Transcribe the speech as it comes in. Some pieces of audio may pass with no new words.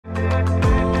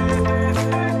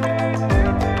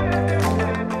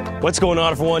What's going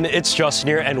on, everyone? It's Justin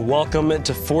here, and welcome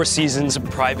to Four Seasons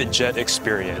Private Jet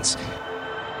Experience.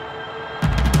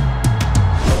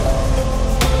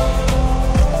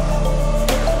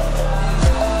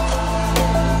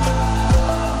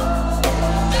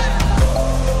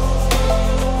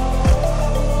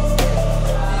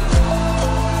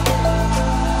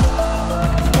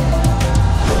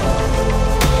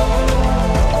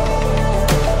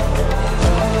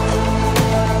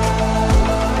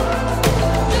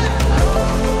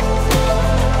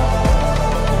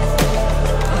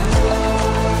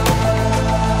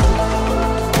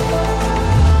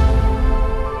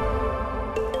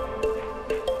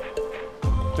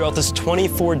 Throughout this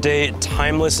 24-day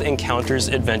timeless encounters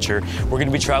adventure, we're going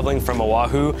to be traveling from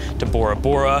Oahu to Bora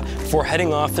Bora before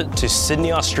heading off to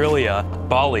Sydney, Australia,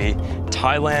 Bali,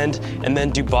 Thailand, and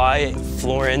then Dubai,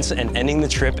 Florence, and ending the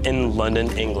trip in London,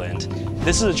 England.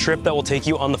 This is a trip that will take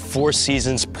you on the Four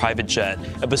Seasons private jet,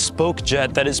 a bespoke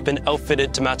jet that has been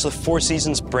outfitted to match the Four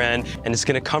Seasons brand, and it's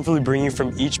going to comfortably bring you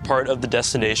from each part of the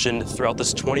destination throughout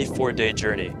this 24-day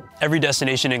journey. Every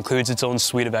destination includes its own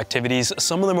suite of activities.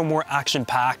 Some of them are more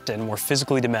action-packed and more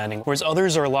physically demanding, whereas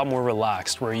others are a lot more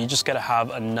relaxed, where you just got to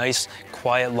have a nice,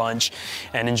 quiet lunch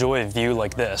and enjoy a view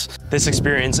like this. This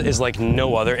experience is like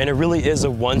no other, and it really is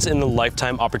a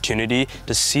once-in-a-lifetime opportunity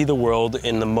to see the world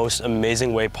in the most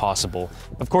amazing way possible.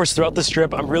 Of course, throughout this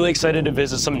trip, I'm really excited to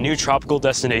visit some new tropical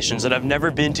destinations that I've never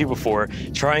been to before,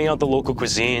 trying out the local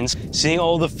cuisines, seeing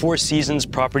all the Four Seasons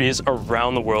properties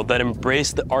around the world that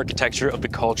embrace the architecture of the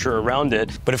culture around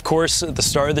it. But of course, the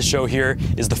star of the show here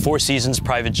is the Four Seasons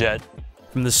private jet.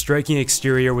 From the striking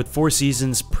exterior with Four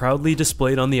Seasons proudly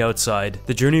displayed on the outside,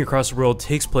 the journey across the world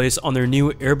takes place on their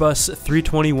new Airbus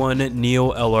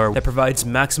 321neo LR that provides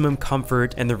maximum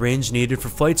comfort and the range needed for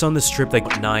flights on this trip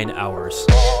like 9 hours.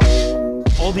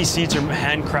 All these seats are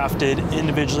handcrafted,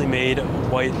 individually made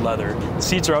white leather. The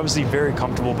seats are obviously very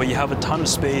comfortable, but you have a ton of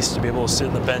space to be able to sit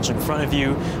on the bench in front of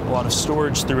you, a lot of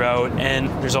storage throughout, and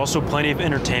there's also plenty of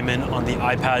entertainment on the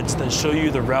iPads that show you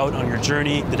the route on your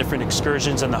journey, the different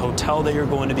excursions and the hotel that you're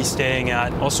going to be staying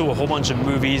at, also a whole bunch of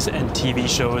movies and TV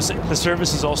shows. The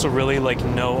service is also really like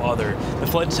no other. The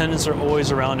flight attendants are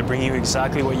always around to bring you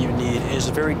exactly what you need. It is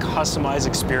a very customized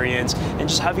experience, and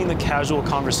just having the casual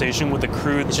conversation with the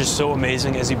crew is just so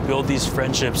amazing as you build these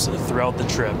friendships throughout the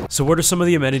trip. So what are some of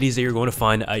the amenities that you're going to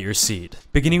find at your seat?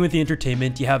 Beginning with the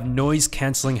entertainment, you have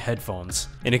noise-canceling headphones,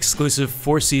 an exclusive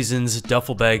Four Seasons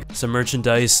duffel bag, some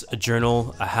merchandise, a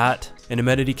journal, a hat, an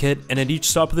amenity kit, and at each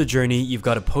stop of the journey, you've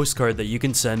got a postcard that you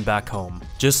can send back home.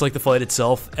 Just like the flight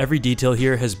itself, every detail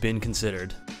here has been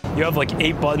considered. You have like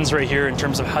 8 buttons right here in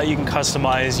terms of how you can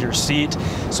customize your seat.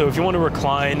 So if you want to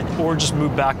recline or just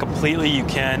move back completely, you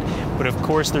can. But of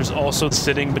course, there's also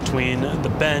sitting between the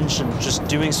bench and just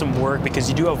doing some work, because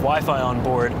you do have Wi-Fi on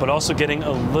board, but also getting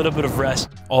a little bit of rest.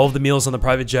 All of the meals on the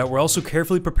private jet were also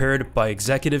carefully prepared by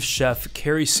executive chef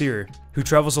Carrie Sear, who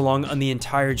travels along on the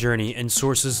entire journey and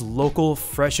sources local,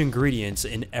 fresh ingredients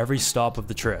in every stop of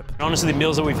the trip. Honestly, the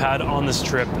meals that we've had on this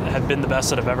trip have been the best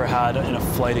that I've ever had in a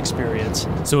flight experience.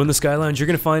 So in the Sky Lounge, you're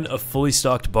gonna find a fully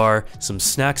stocked bar, some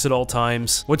snacks at all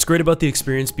times. What's great about the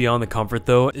experience beyond the comfort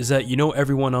though, is that you know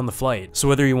everyone on the flight. So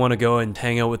whether you wanna go and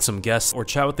hang out with some guests or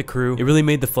chat with the crew, it really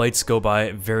made the flights go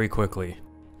by very quickly.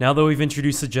 Now that we've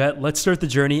introduced the jet, let's start the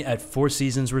journey at Four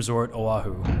Seasons Resort,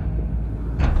 Oahu.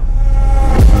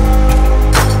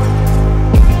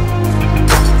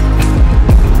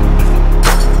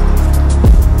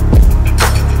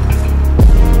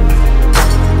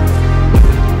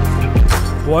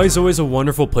 Hawaii is always a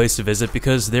wonderful place to visit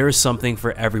because there is something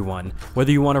for everyone.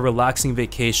 Whether you want a relaxing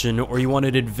vacation or you want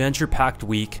an adventure-packed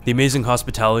week, the amazing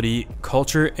hospitality,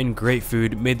 culture, and great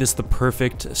food made this the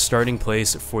perfect starting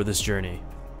place for this journey.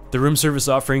 The room service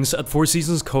offerings at Four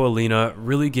Seasons Ko'olina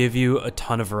really gave you a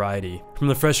ton of variety. From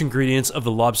the fresh ingredients of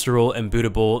the lobster roll and Buddha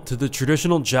bowl to the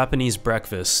traditional Japanese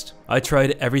breakfast. I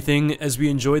tried everything as we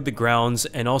enjoyed the grounds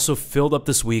and also filled up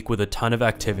this week with a ton of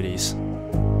activities.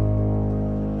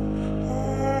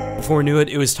 Before we knew it,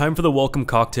 it was time for the welcome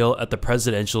cocktail at the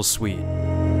presidential suite.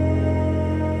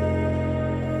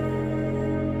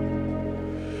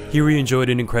 Here we enjoyed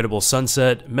an incredible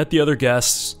sunset, met the other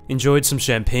guests, enjoyed some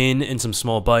champagne and some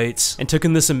small bites, and took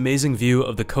in this amazing view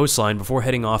of the coastline before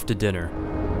heading off to dinner.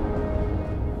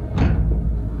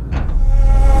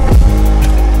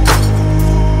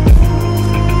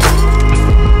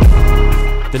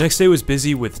 The next day was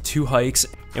busy with 2 hikes,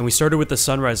 and we started with the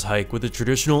sunrise hike with a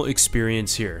traditional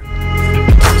experience here.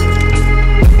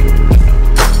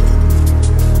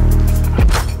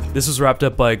 This was wrapped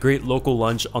up by a great local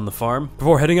lunch on the farm,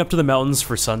 before heading up to the mountains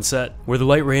for sunset, where the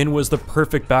light rain was the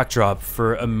perfect backdrop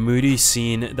for a moody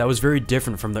scene that was very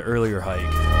different from the earlier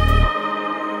hike.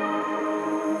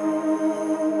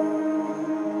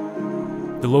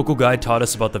 The local guide taught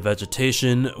us about the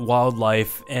vegetation,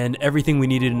 wildlife, and everything we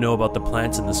needed to know about the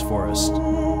plants in this forest.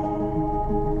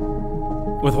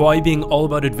 With Hawaii being all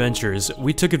about adventures,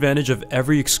 we took advantage of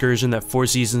every excursion that Four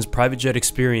Seasons private jet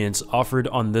experience offered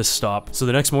on this stop. So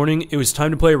the next morning, it was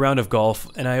time to play a round of golf,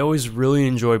 and I always really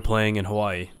enjoy playing in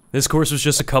Hawaii. This course was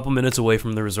just a couple minutes away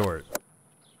from the resort.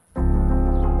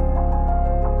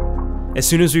 As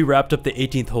soon as we wrapped up the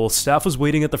 18th hole, staff was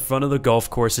waiting at the front of the golf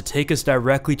course to take us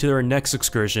directly to our next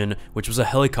excursion, which was a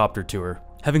helicopter tour.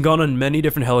 Having gone on many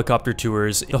different helicopter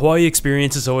tours, the Hawaii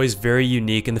experience is always very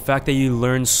unique in the fact that you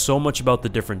learn so much about the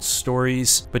different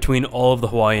stories between all of the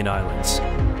Hawaiian islands.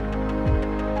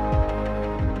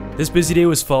 This busy day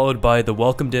was followed by the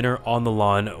welcome dinner on the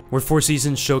lawn, where Four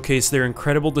Seasons showcased their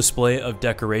incredible display of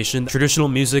decoration, traditional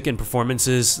music and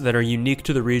performances that are unique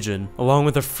to the region, along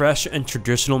with a fresh and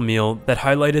traditional meal that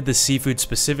highlighted the seafood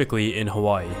specifically in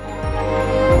Hawaii.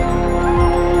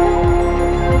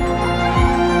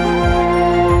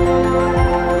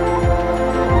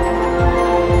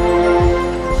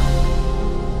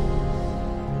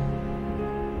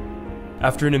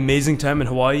 After an amazing time in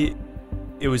Hawaii,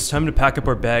 it was time to pack up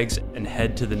our bags and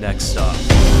head to the next stop.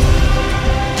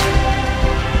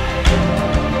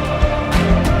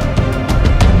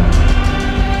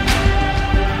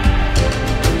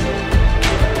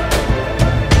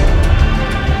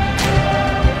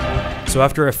 So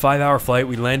after a 5-hour flight,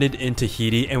 we landed in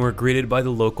Tahiti and were greeted by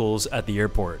the locals at the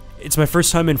airport. It's my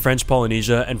first time in French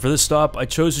Polynesia, and for this stop, I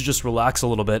chose to just relax a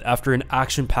little bit after an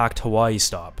action-packed Hawaii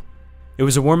stop. It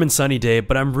was a warm and sunny day,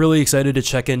 but I'm really excited to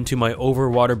check into my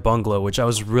overwater bungalow, which I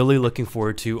was really looking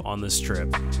forward to on this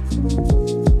trip.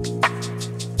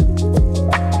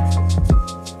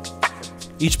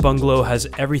 Each bungalow has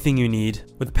everything you need,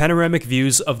 with panoramic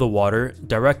views of the water,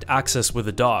 direct access with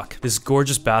a dock, this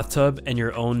gorgeous bathtub, and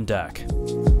your own deck.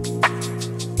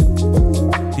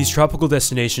 These tropical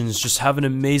destinations just have an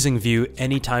amazing view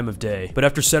any time of day, but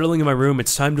after settling in my room,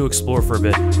 it's time to explore for a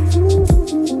bit.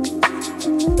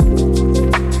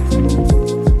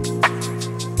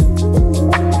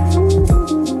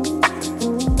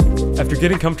 After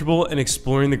getting comfortable and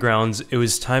exploring the grounds, it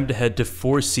was time to head to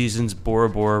Four Seasons Bora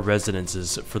Bora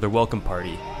residences for their welcome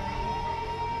party.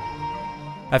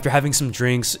 After having some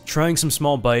drinks, trying some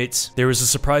small bites, there was a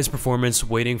surprise performance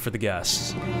waiting for the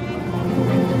guests.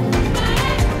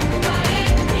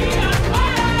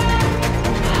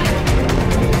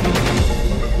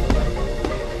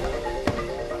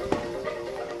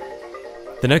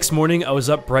 The next morning, I was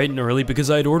up bright and early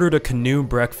because I had ordered a canoe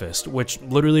breakfast, which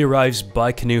literally arrives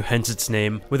by canoe, hence its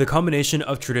name, with a combination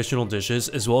of traditional dishes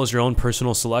as well as your own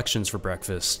personal selections for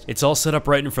breakfast. It's all set up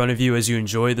right in front of you as you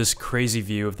enjoy this crazy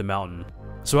view of the mountain.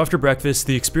 So after breakfast,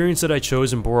 the experience that I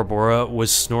chose in Bora Bora was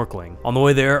snorkeling. On the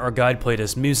way there, our guide played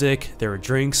us music, there were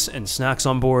drinks and snacks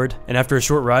on board, and after a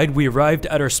short ride, we arrived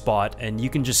at our spot and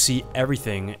you can just see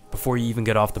everything before you even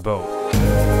get off the boat.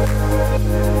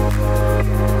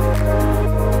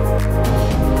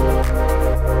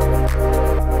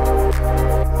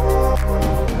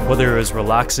 Whether it was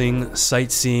relaxing,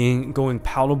 sightseeing, going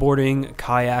paddleboarding,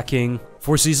 kayaking,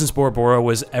 Four Seasons Bora Bora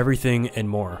was everything and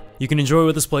more. You can enjoy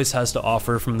what this place has to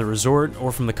offer from the resort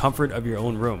or from the comfort of your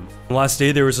own room. The last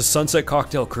day there was a sunset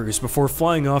cocktail cruise before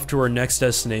flying off to our next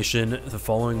destination the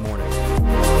following morning.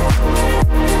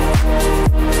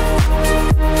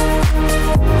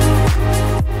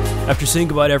 After saying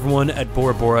goodbye to everyone at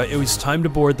Bora Bora, it was time to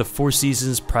board the Four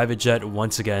Seasons private jet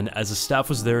once again as the staff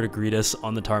was there to greet us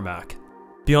on the tarmac.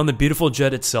 Beyond the beautiful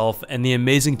jet itself and the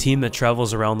amazing team that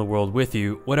travels around the world with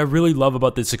you, what I really love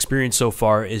about this experience so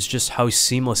far is just how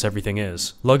seamless everything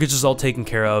is. Luggage is all taken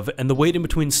care of, and the wait in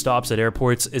between stops at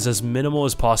airports is as minimal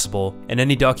as possible, and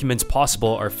any documents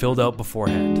possible are filled out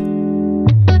beforehand.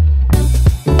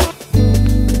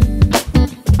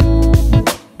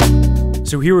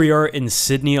 So here we are in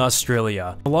Sydney,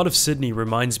 Australia. A lot of Sydney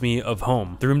reminds me of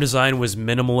home. The room design was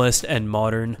minimalist and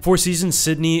modern. Four Seasons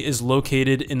Sydney is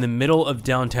located in the middle of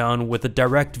downtown with a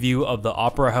direct view of the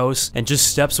Opera House and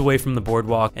just steps away from the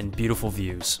boardwalk and beautiful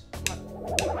views.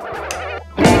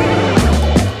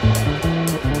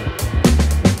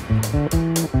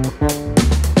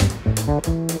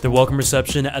 The welcome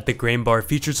reception at the Grain Bar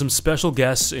featured some special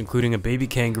guests, including a baby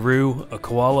kangaroo, a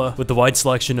koala, with a wide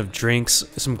selection of drinks,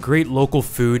 some great local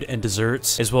food and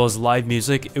desserts, as well as live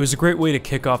music. It was a great way to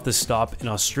kick off this stop in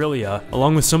Australia,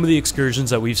 along with some of the excursions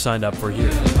that we've signed up for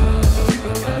here.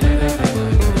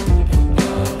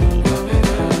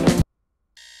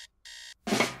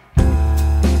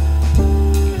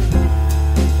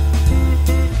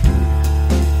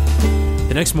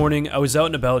 The next morning, I was out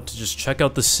and about to just check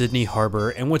out the Sydney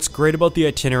Harbour, and what's great about the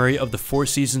itinerary of the Four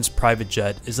Seasons private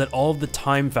jet is that all of the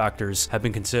time factors have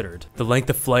been considered. The length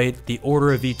of flight, the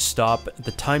order of each stop,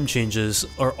 the time changes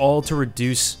are all to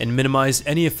reduce and minimize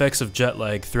any effects of jet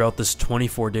lag throughout this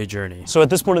 24-day journey. So at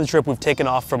this point of the trip, we've taken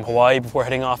off from Hawaii before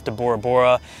heading off to Bora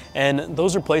Bora, and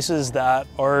those are places that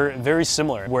are very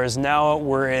similar. Whereas now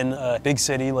we're in a big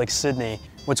city like Sydney.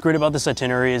 What's great about this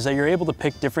itinerary is that you're able to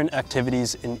pick different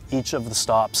activities in each of the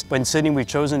stops. But in Sydney, we've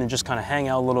chosen to just kind of hang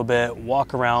out a little bit,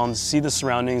 walk around, see the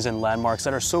surroundings and landmarks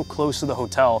that are so close to the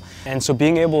hotel. And so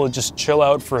being able to just chill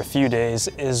out for a few days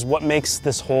is what makes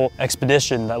this whole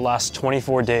expedition that lasts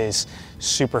 24 days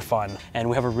super fun. And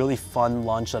we have a really fun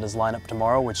lunch that is lined up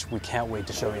tomorrow, which we can't wait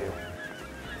to show you.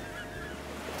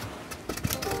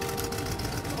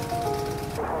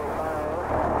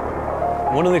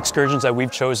 One of the excursions that we've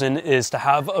chosen is to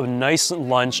have a nice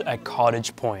lunch at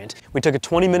Cottage Point. We took a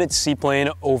 20-minute seaplane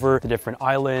over the different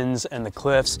islands and the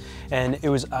cliffs, and it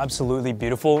was absolutely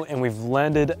beautiful. And we've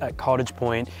landed at Cottage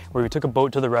Point, where we took a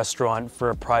boat to the restaurant for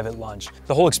a private lunch.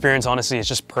 The whole experience, honestly, is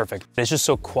just perfect. It's just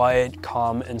so quiet,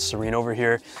 calm, and serene over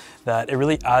here that it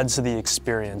really adds to the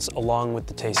experience along with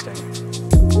the tasting.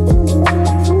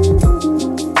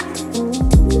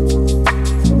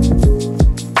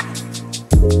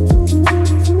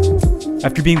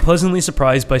 After being pleasantly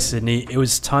surprised by Sydney, it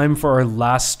was time for our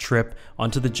last trip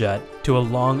onto the jet to a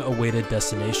long-awaited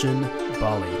destination,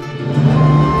 Bali.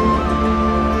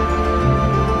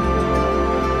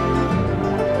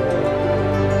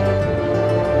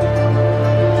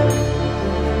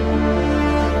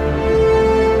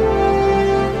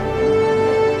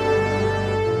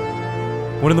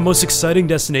 One of the most exciting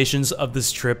destinations of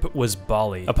this trip was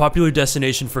Bali, a popular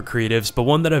destination for creatives, but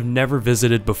one that I've never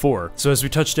visited before. So as we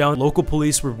touched down, local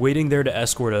police were waiting there to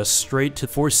escort us straight to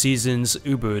Four Seasons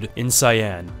Ubud in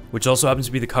Siam, which also happens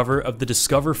to be the cover of the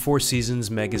Discover Four Seasons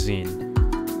magazine.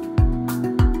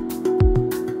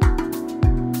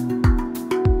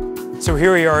 So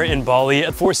here we are in Bali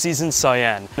at Four Seasons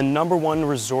Siam, the #1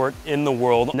 resort in the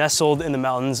world, nestled in the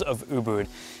mountains of Ubud.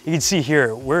 You can see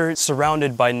here, we're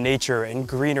surrounded by nature and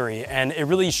greenery, and it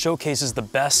really showcases the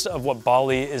best of what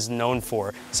Bali is known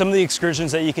for. Some of the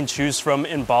excursions that you can choose from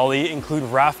in Bali include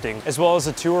rafting, as well as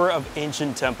a tour of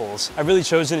ancient temples. I've really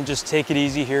chosen to just take it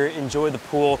easy here, enjoy the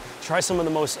pool, try some of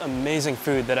the most amazing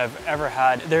food that I've ever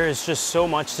had. There is just so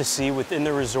much to see within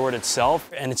the resort itself,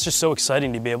 and it's just so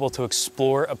exciting to be able to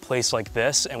explore a place like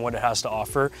this and what it has to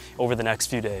offer over the next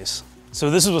few days.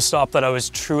 So this is a stop that I was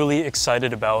truly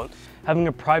excited about. Having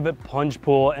a private plunge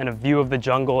pool and a view of the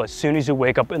jungle as soon as you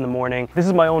wake up in the morning. This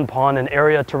is my own pond, an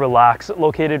area to relax,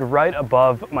 located right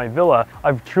above my villa.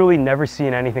 I've truly never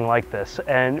seen anything like this,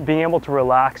 and being able to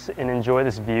relax and enjoy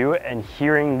this view and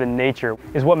hearing the nature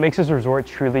is what makes this resort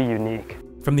truly unique.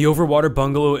 From the overwater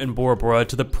bungalow in Bora Bora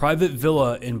to the private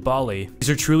villa in Bali, these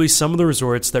are truly some of the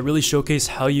resorts that really showcase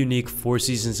how unique Four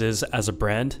Seasons is as a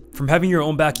brand. From having your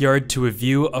own backyard to a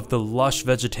view of the lush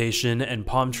vegetation and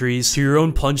palm trees to your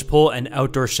own plunge pool and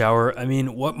outdoor shower, I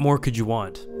mean, what more could you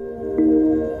want?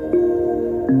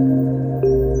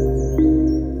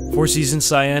 Four Seasons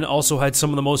Siam also had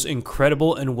some of the most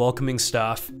incredible and welcoming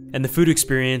staff, and the food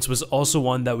experience was also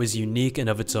one that was unique and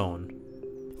of its own.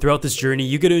 Throughout this journey,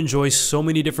 you get to enjoy so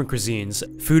many different cuisines.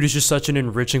 Food is just such an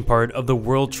enriching part of the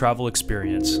world travel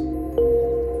experience.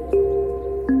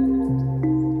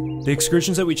 The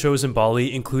excursions that we chose in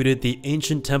Bali included the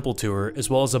ancient temple tour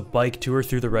as well as a bike tour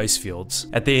through the rice fields.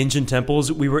 At the ancient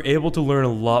temples, we were able to learn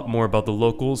a lot more about the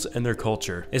locals and their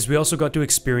culture, as we also got to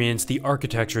experience the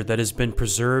architecture that has been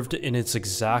preserved in its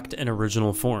exact and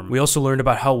original form. We also learned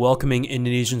about how welcoming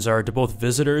Indonesians are to both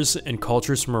visitors and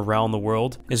cultures from around the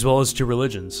world, as well as to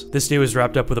religions. This day was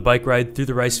wrapped up with a bike ride through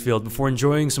the rice field before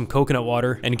enjoying some coconut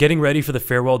water and getting ready for the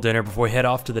farewell dinner before we head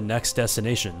off to the next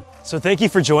destination. So thank you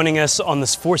for joining us on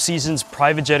this Four Seasons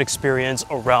private jet experience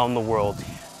around the world.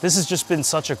 This has just been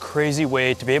such a crazy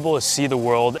way to be able to see the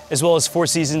world, as well as Four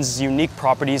Seasons' unique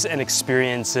properties and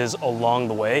experiences along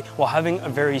the way, while having a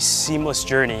very seamless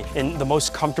journey in the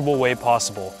most comfortable way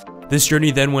possible. This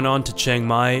journey then went on to Chiang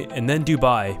Mai and then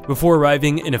Dubai, before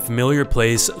arriving in a familiar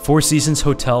place, Four Seasons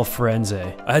Hotel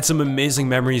Firenze. I had some amazing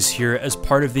memories here as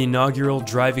part of the inaugural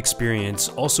drive experience,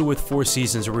 also with Four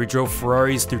Seasons, where we drove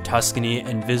Ferraris through Tuscany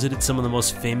and visited some of the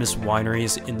most famous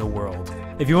wineries in the world.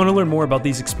 If you want to learn more about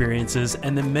these experiences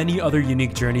and the many other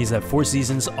unique journeys that Four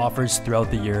Seasons offers throughout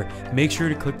the year, make sure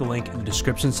to click the link in the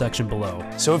description section below.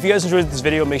 So if you guys enjoyed this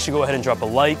video, make sure to go ahead and drop a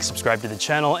like, subscribe to the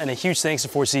channel, and a huge thanks to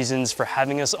Four Seasons for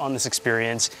having us on this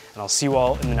experience, and I'll see you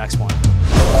all in the next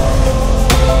one.